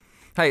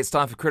Hey, it's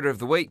time for Critter of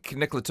the Week.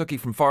 Nicola Tookie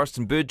from Forest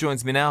and Bird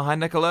joins me now. Hi,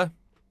 Nicola.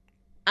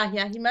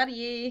 Ahiahi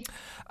Marie.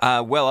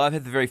 Well, I've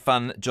had the very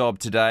fun job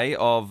today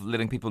of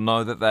letting people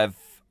know that they've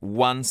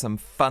won some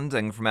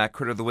funding from our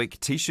Critter of the Week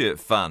T-shirt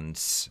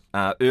fund.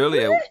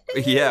 Earlier,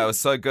 yeah, it was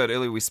so good.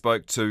 Earlier we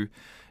spoke to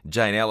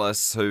Jane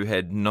Ellis, who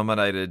had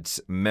nominated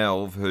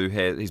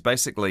Melv, he's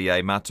basically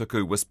a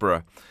Matuku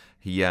whisperer.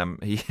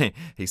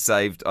 He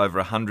saved over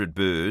 100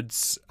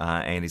 birds,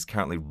 and he's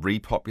currently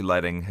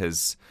repopulating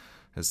his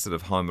sort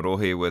of home at all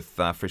here with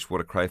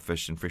freshwater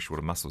crayfish and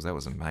freshwater mussels. That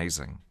was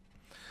amazing.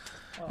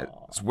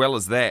 As well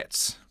as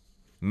that,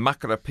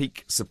 Makara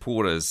Peak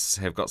supporters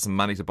have got some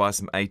money to buy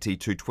some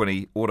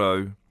AT220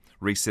 auto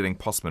resetting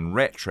Postman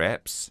rat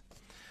traps.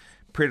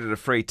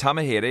 Predator-free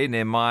Tamahere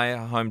near my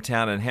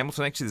hometown in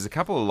Hamilton. Actually, there's a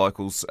couple of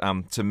locals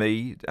to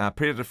me.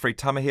 Predator-free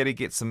Tamahere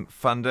gets some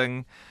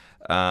funding.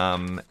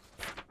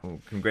 Well,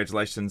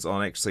 congratulations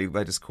on actually,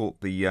 they just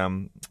caught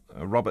the,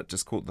 Robert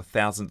just caught the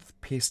 1,000th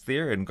pest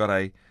there and got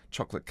a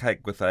chocolate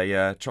cake with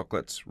a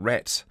chocolate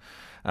rat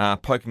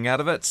poking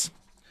out of it.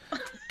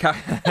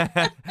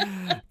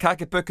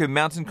 Kakapuku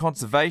Mountain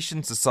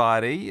Conservation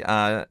Society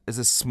is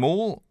a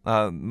small,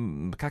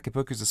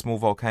 Kakapuku is a small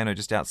volcano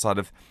just outside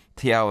of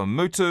Te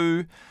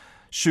Awamutu.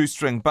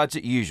 Shoestring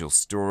budget, usual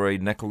story,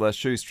 Nicola.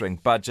 Shoestring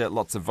budget,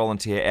 lots of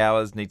volunteer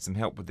hours, need some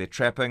help with their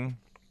trapping.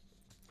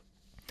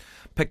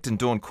 Picton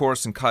Dawn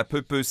Chorus and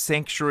Kaipupu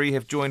Sanctuary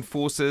have joined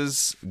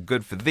forces.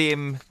 Good for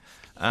them.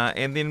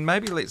 And then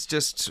maybe let's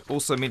just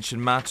also mention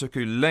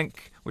Matuku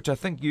Link, which I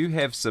think you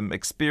have some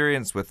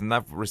experience with, and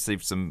they've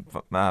received some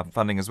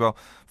funding as well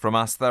from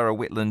us. They're a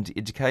wetland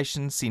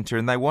education centre,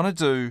 and they want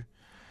to do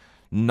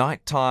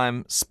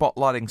nighttime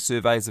spotlighting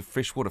surveys of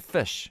freshwater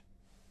fish.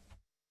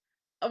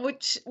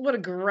 What a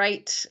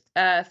great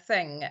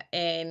thing.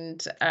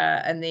 And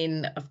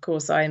then, of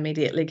course, I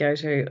immediately go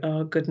to,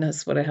 oh,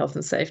 goodness, what a health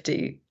and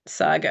safety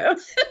saga.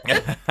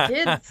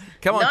 Kids,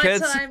 Come on,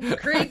 kids. nighttime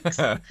creeks,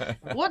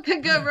 what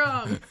could go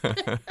wrong?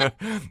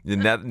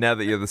 Now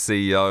that you're the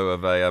CEO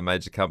of a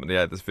major company,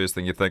 the first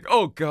thing you think,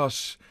 oh,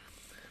 gosh,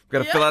 we've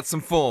got to fill out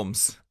some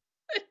forms.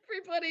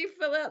 Everybody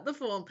fill out the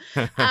form.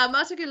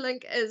 Matuku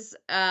Link is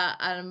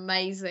an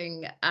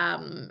amazing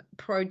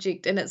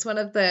project, and it's one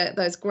of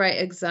those great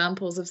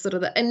examples of sort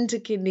of the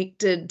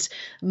interconnected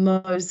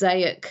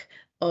mosaic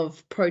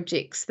of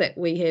projects that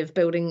we have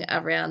building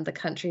around the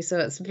country. So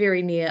it's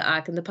very near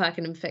Ark in the Park,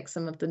 and in fact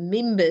some of the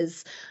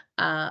members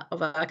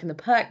of Ark in the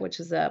Park,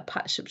 which is a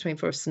partnership between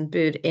Forest and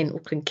Bird and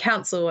Auckland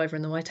Council over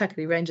in the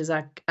Waitakere Ranges,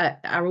 are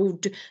all,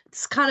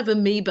 it's kind of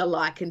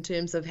amoeba-like in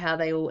terms of how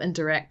they all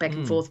interact back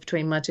and forth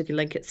between Matuku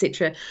Link,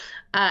 etc.,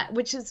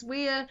 which is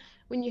where,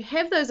 when you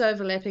have those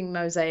overlapping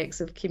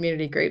mosaics of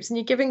community groups and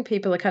you're giving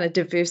people a kind of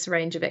diverse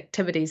range of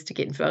activities to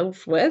get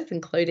involved with,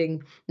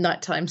 including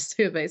nighttime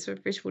surveys for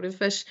freshwater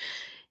fish,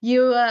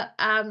 you're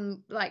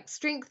like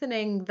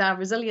strengthening their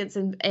resilience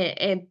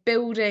and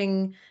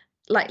building,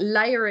 like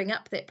layering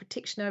up that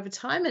protection over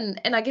time.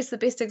 And I guess the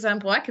best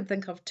example I could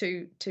think of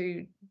to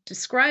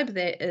describe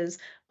that is,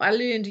 I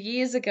learned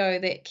years ago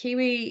that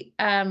kiwi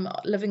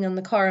living in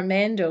the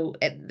Coromandel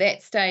at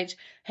that stage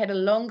had a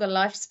longer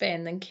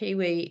lifespan than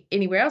kiwi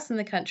anywhere else in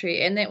the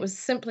country, and that was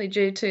simply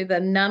due to the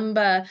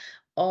number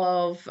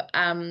of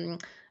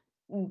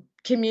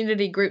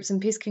community groups and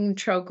pest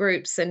control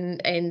groups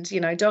and you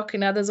know, DOC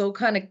and others all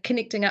kind of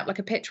connecting up like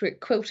a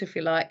patchwork quilt, if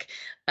you like,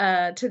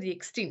 to the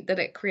extent that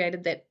it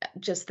created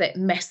that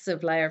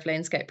massive layer of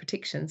landscape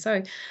protection.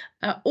 So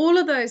all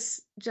of those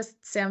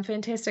just sound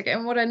fantastic,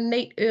 and what a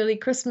neat early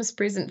Christmas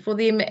present for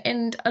them,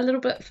 and a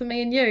little bit for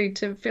me and you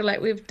to feel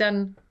like we've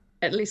done,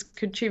 at least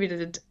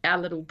contributed our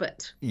little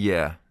bit.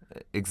 Yeah.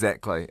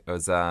 Exactly. It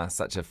was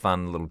such a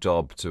fun little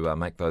job to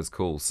make those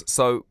calls.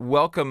 So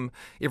welcome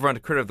everyone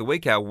to Critter of the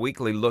Week, our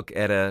weekly look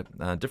at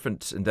a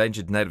different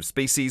endangered native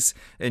species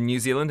in New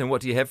Zealand. And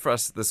what do you have for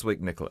us this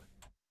week, Nicola?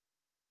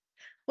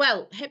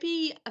 Well,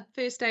 happy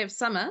first day of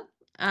summer.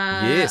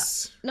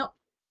 Yes. Not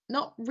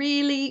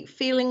really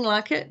feeling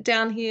like it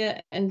down here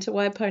in Te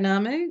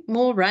Waiponamu.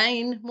 More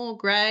rain, more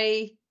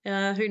grey.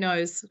 Who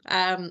knows?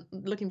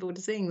 Looking forward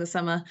to seeing the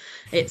summer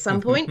at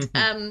some point.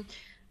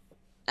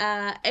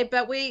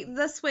 But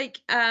this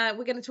week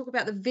we're going to talk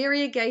about the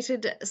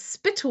variegated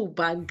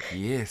spittlebug.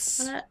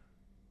 Yes.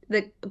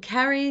 The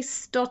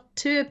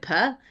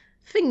Caristoterpa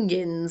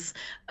fingens,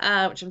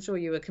 which I'm sure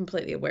you were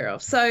completely aware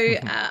of. So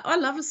I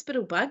love a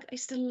spittlebug. I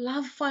used to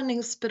love finding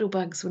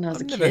spittlebugs when I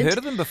was a kid. I've never heard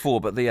of them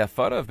before, but the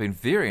photo have been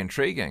very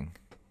intriguing.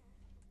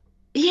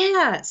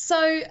 Yeah.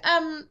 So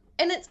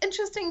and it's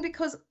interesting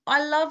because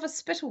I love a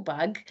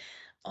spittlebug.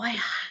 I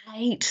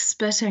hate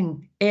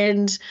spitting,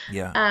 and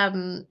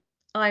Yeah.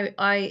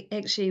 I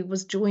actually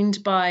was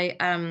joined by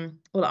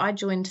I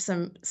joined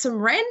some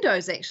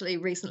randos actually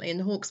recently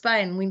in Hawke's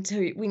Bay, and went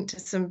to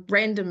some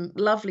random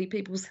lovely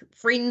people's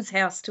friends'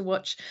 house to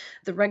watch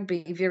the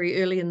rugby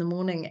very early in the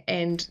morning,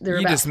 and there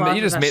were about five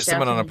you of just us met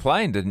someone on a shouting.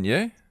 plane, didn't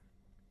you?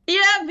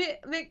 Yeah,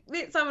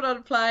 met someone on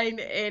a plane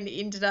and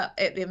ended up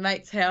at their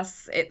mate's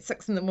house at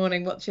 6 in the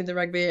morning watching the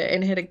rugby,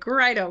 and had a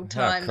great old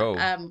How time cool.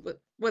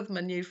 with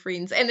my new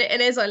friends. And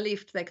as I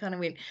left, they kind of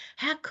went,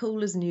 "How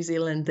cool is New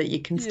Zealand that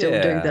you can still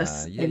do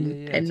this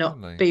and not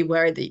totally. be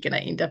worried that you're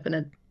going to end up in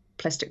a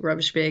plastic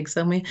rubbish bag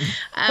somewhere."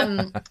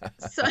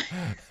 So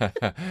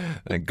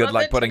And good on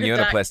luck that putting took you in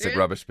a dark plastic turn.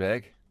 rubbish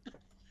bag.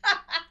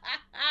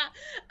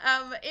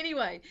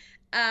 Anyway,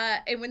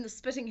 and when the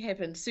spitting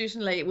happened,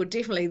 certainly, well,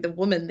 definitely the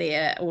women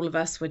there, all of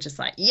us were just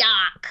like,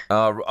 "Yuck,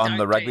 Oh, on the don't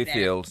do rugby that."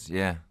 field,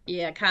 yeah.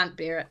 Yeah, can't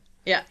bear it.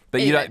 Yeah.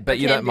 But you Anyway, don't. I But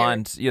you can don't bear it.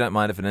 mind. You don't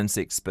mind if an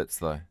insect spits,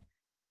 though.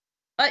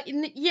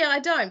 Yeah, I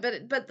don't,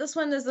 but this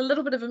one is a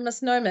little bit of a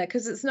misnomer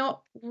because it's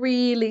not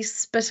really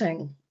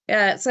spitting.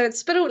 Yeah, so it's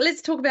spittle.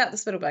 Let's talk about the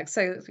spittlebug.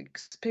 So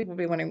people will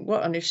be wondering,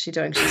 what on earth is she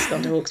doing? She's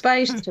gone to Hawke's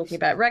Bay. She's talking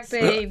about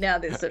rugby. Now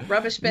there's a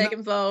rubbish No, bag I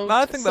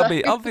involved. think So I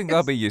think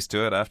they'll be used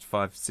to it after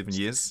 5, 7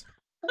 years.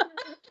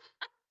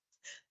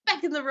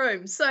 back in the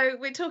room. So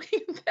we're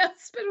talking about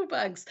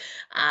spittlebugs.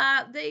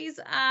 These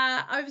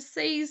are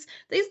overseas.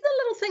 These are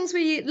the little things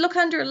where you look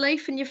under a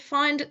leaf and you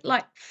find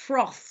like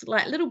froth,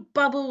 like little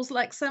bubbles,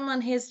 like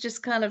someone has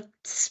just kind of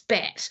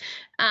spat.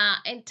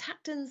 And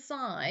tucked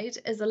inside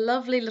is a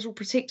lovely little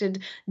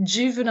protected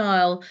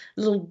juvenile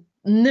little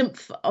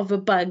nymph of a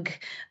bug.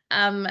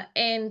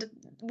 And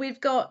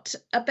we've got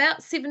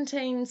about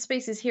 17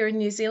 species here in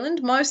New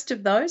Zealand. Most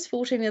of those,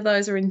 14 of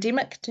those, are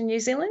endemic to New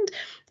Zealand.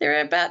 There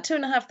are about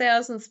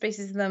 2,500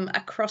 species of them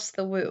across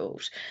the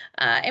world.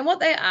 And what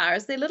they are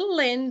is they're little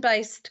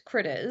land-based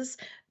critters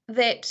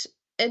that,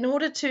 in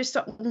order to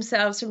stop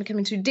themselves from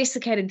becoming too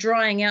desiccated,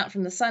 drying out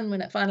from the sun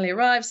when it finally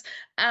arrives,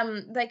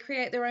 they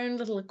create their own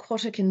little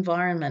aquatic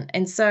environment.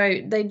 And so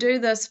they do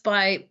this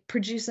by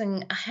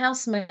producing a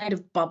house made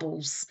of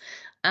bubbles.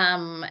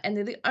 And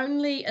they're the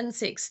only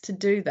insects to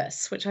do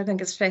this, which I think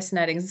is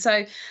fascinating.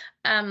 So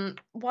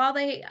while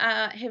they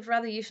have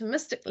rather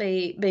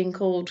euphemistically been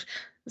called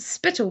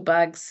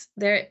spittlebugs,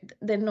 they're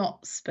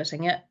not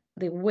spitting it,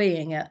 they're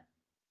weeing it.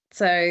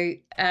 So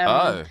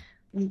Oh,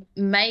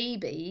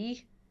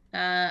 maybe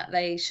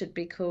they should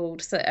be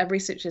called, so a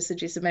researcher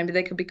suggested maybe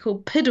they could be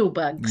called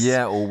piddlebugs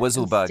yeah, or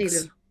instead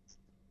whizzlebugs. of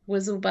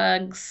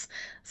whizzlebugs,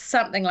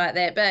 something like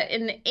that. But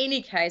in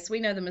any case, we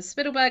know them as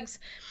spittlebugs,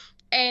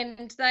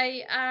 and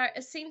they are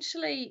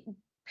essentially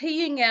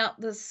peeing out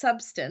the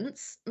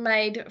substance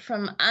made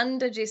from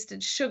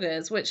undigested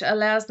sugars, which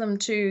allows them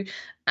to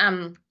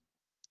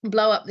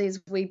blow up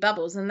these wee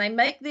bubbles. And they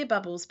make their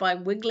bubbles by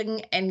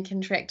wiggling and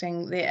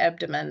contracting their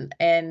abdomen.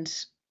 And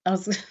I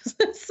was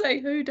going to say,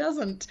 who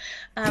doesn't?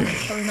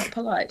 It's probably not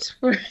polite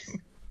for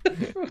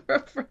a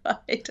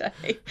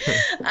Friday.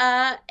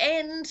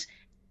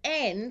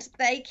 And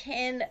they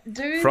can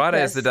do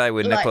Friday is the this day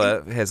when like,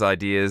 Nicola has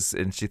ideas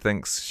and she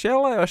thinks,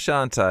 shall I or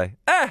shan't I?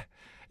 Ah,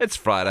 it's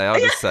Friday. I'll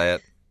just say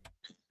it.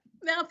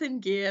 mouth in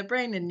gear,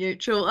 brain in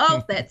neutral.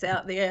 Oh, that's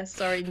out there.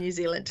 Sorry, New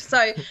Zealand.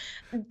 So,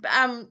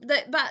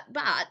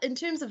 but in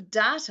terms of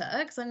data,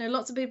 because I know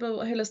lots of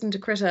people who listen to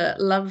Critter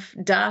love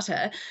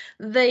data,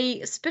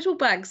 the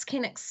spittlebugs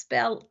can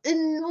expel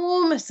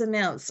enormous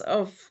amounts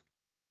of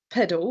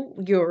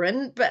piddle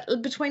urine, but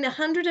between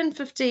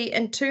 150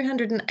 and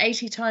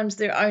 280 times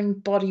their own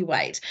body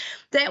weight.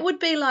 That would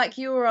be like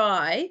you or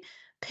I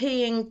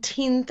peeing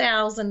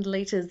 10,000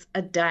 litres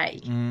a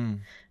day.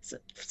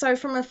 So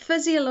from a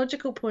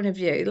physiological point of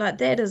view, like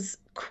that is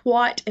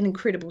quite an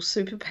incredible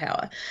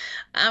superpower.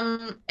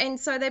 And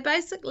so they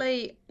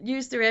basically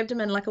use their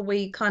abdomen like a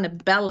wee kind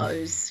of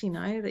bellows,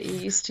 that you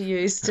used to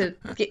use to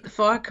get the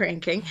fire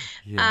cranking,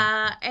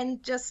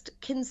 and just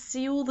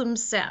conceal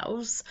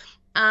themselves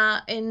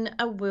in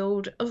a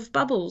world of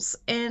bubbles.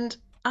 And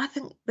I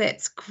think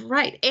that's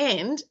great.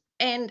 And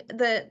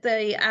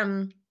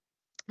the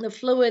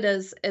fluid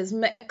is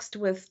mixed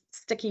with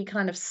sticky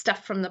kind of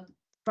stuff from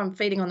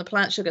feeding on the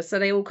plant sugar, so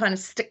they all kind of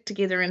stick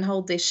together and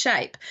hold their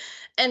shape,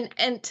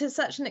 and to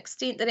such an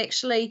extent that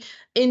actually,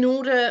 in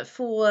order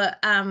for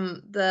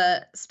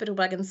the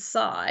spittlebug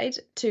inside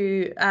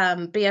to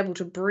be able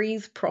to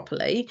breathe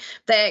properly,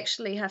 they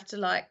actually have to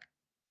like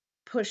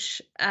push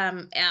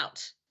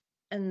out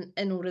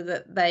in order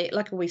that they,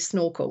 like a wee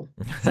snorkel,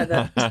 so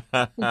that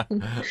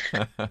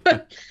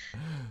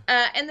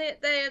and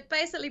they're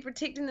basically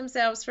protecting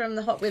themselves from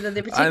the hot weather.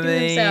 They're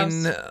protecting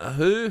themselves.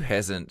 Who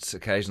hasn't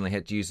occasionally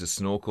had to use a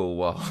snorkel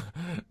while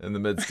in the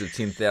midst of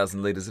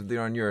 10,000 litres of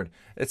their own urine?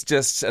 It's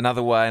just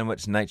another way in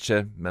which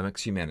nature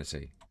mimics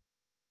humanity.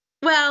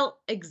 Well,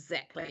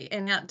 exactly,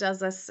 and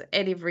outdoes us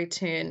at every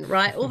turn,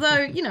 right? Although,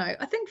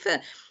 I think for,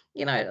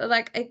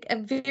 like a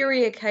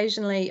very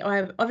occasionally, I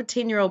have a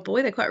 10-year-old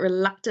boy. They're quite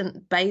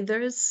reluctant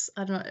bathers.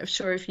 I'm not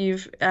sure if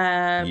you've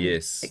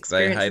Yes, they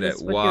experienced hate this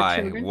it. with your Why?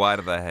 children. Why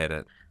do they hate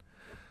it?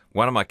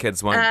 One of my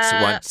kids won't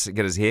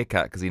get his hair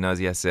cut because he knows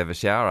he has to have a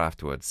shower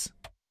afterwards.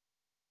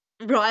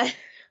 Right.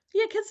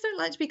 Yeah, kids don't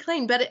like to be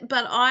clean, but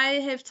I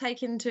have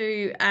taken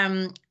to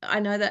I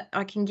know that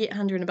I can get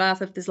Hunter in a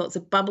bath if there's lots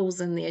of bubbles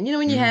in there. And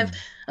when you have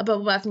a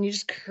bubble bath and you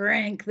just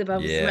crank the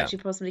bubbles as much as you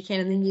possibly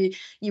can, and then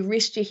you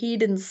rest your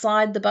head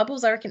inside the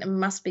bubbles, I reckon it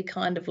must be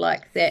kind of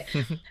like that.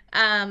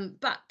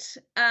 But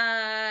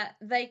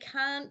they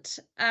can't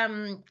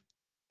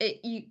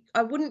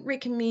I wouldn't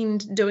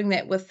recommend doing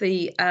that with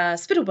the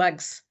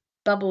Spittlebugs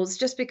bubbles,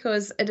 just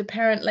because it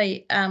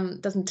apparently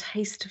doesn't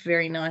taste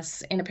very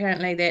nice, and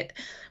apparently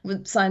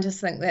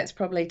scientists think that's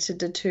probably to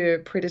deter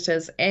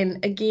predators.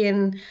 And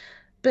again,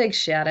 big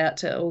shout out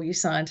to all you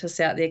scientists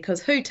out there,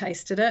 because who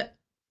tasted it?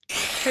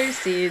 Who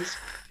said,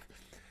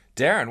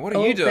 Darren, what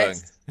are you oh, doing?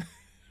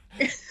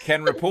 that's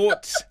Can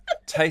report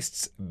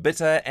tastes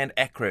bitter and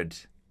acrid.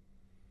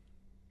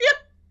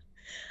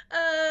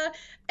 Uh,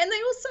 and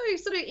they also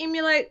sort of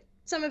emulate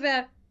some of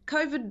our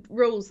COVID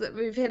rules that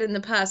we've had in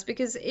the past,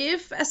 because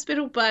if a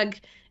spittlebug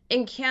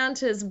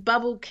encounters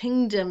bubble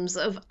kingdoms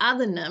of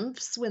other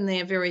nymphs when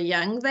they're very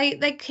young,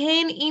 they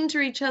can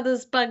enter each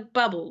other's bug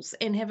bubbles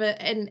and have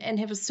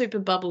a super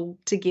bubble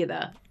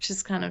together, which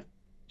is kind of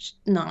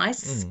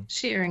nice.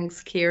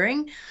 Sharing's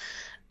caring.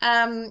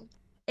 And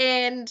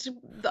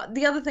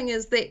the other thing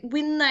is that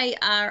when they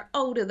are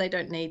older, they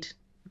don't need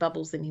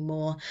bubbles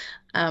anymore.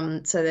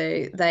 So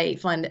they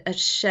find a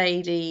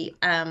shady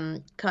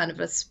kind of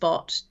a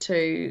spot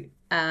to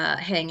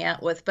hang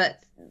out with.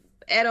 But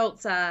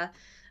adults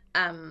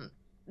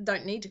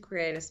don't need to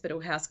create a spittle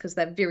house, because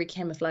they're very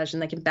camouflaged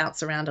and they can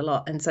bounce around a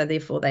lot, and so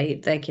therefore they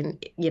can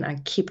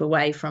keep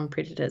away from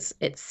predators,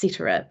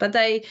 etc. But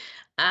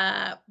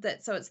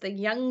so it's the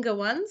younger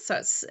ones. So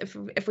it's if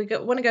we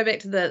want to go back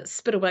to the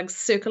spittlebug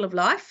circle of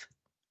life,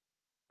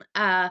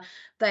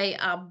 they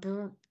are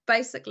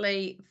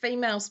basically,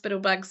 female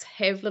spittlebugs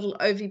have little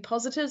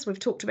ovipositors. We've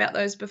talked about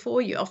those before.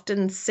 You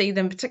often see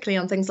them, particularly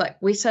on things like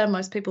weta.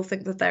 Most people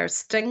think that they're a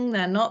sting.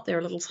 They're not. They're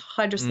a little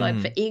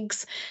hydroslide for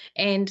eggs.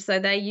 And so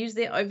they use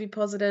their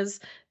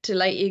ovipositors to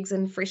lay eggs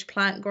in fresh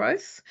plant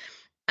growth.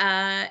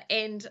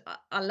 And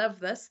I love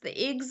this. The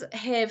eggs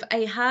have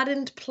a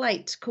hardened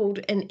plate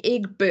called an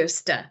egg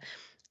burster.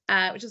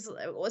 Which is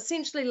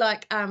essentially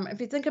like, if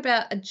you think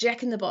about a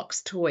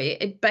Jack-in-the-Box toy,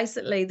 it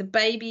basically, the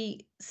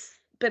baby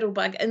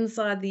spittlebug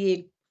inside the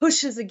egg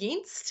pushes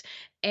against,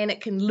 and it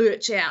can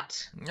lurch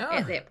out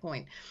at that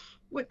point,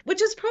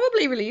 which is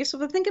probably really useful.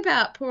 But think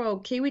about poor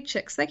old kiwi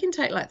chicks. They can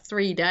take like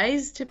 3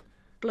 days to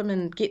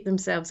and get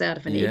themselves out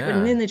of an egg,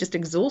 and then they're just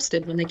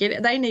exhausted when they get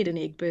it. They need an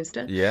egg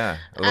burster. Yeah,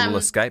 a little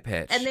escape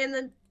hatch. And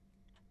then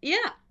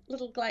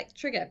little like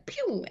trigger,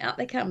 pew, out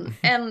they come.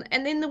 And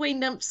then the wee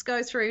nymphs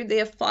go through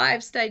their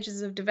 5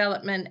 stages of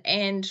development,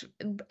 and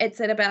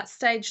it's at about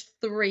stage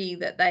 3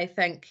 that they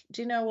think,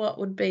 do you know what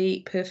would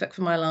be perfect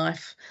for my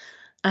life?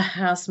 A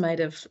house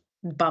made of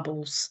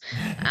bubbles.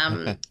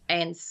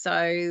 And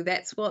so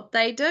that's what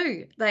they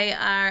do. They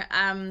are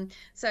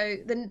so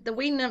the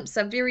wee nymphs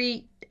are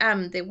very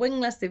they're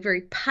wingless, they're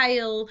very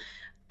pale,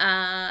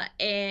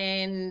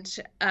 and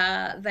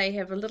they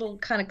have a little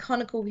kind of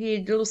conical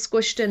head, little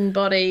squished in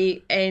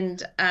body,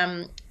 and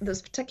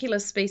this particular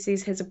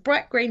species has a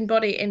bright green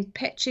body and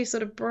patchy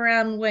sort of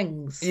brown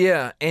wings.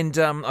 Yeah, and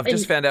I've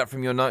just found out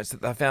from your notes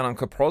that they found on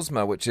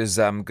Coprosma, which is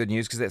good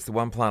news, because that's the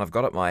one plant I've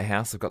got at my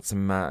house. I've got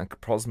some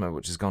Coprosma,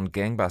 which has gone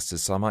gangbusters,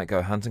 so I might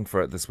go hunting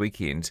for it this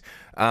weekend.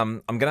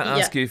 I'm going to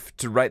ask you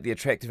to rate the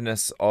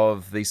attractiveness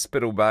of the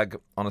spittlebug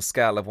on a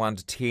scale of 1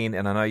 to 10,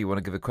 and I know you want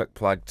to give a quick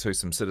plug to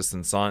some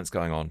citizen science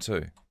going on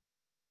too.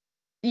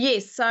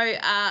 Yes, so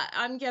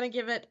I'm going to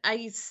give it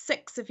a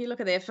 6. If you look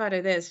at their photo,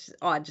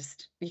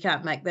 you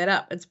can't make that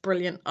up. It's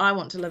brilliant. I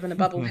want to live in a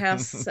bubble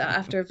house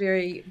after a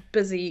very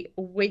busy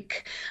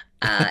week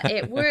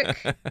at work.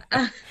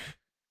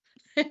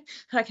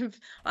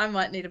 I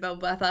might need a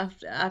bubble bath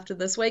after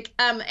this week.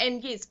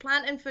 And yes,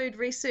 Plant and Food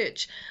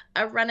Research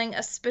are running a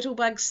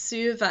spittlebug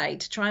survey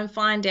to try and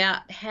find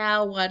out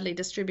how widely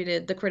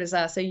distributed the critters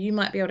are. So you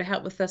might be able to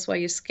help with this while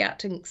you're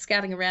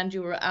scouting around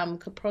your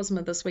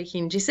Coprosma this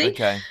weekend, Jesse.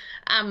 Okay.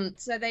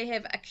 So they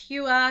have a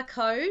QR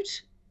code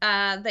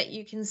that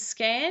you can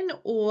scan,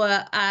 or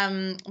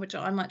which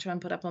I might try and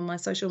put up on my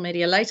social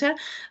media later.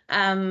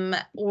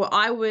 Or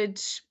I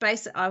would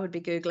be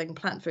Googling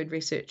Plant Food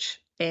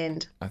Research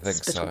and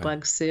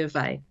Spittlebug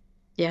survey.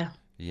 Yeah.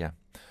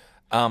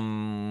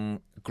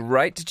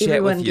 Great to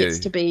chat with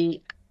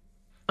you.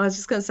 I was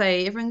just going to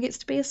say, everyone gets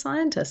to be a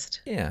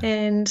scientist. Yeah.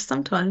 And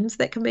sometimes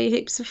that can be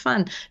heaps of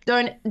fun.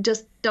 Don't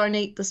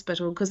eat the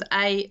spittle, because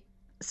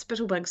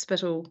Spittlebug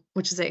spittle,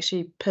 which is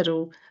actually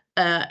piddle,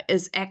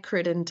 is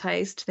acrid in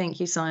taste.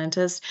 Thank you,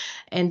 scientist.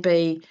 And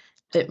B,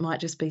 it might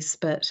just be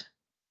spit.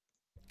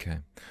 Okay.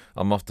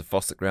 I'm off to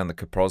Fossick round the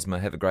Coprosma.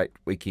 Have a great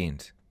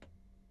weekend.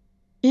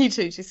 You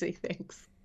too, Jesse. Thanks.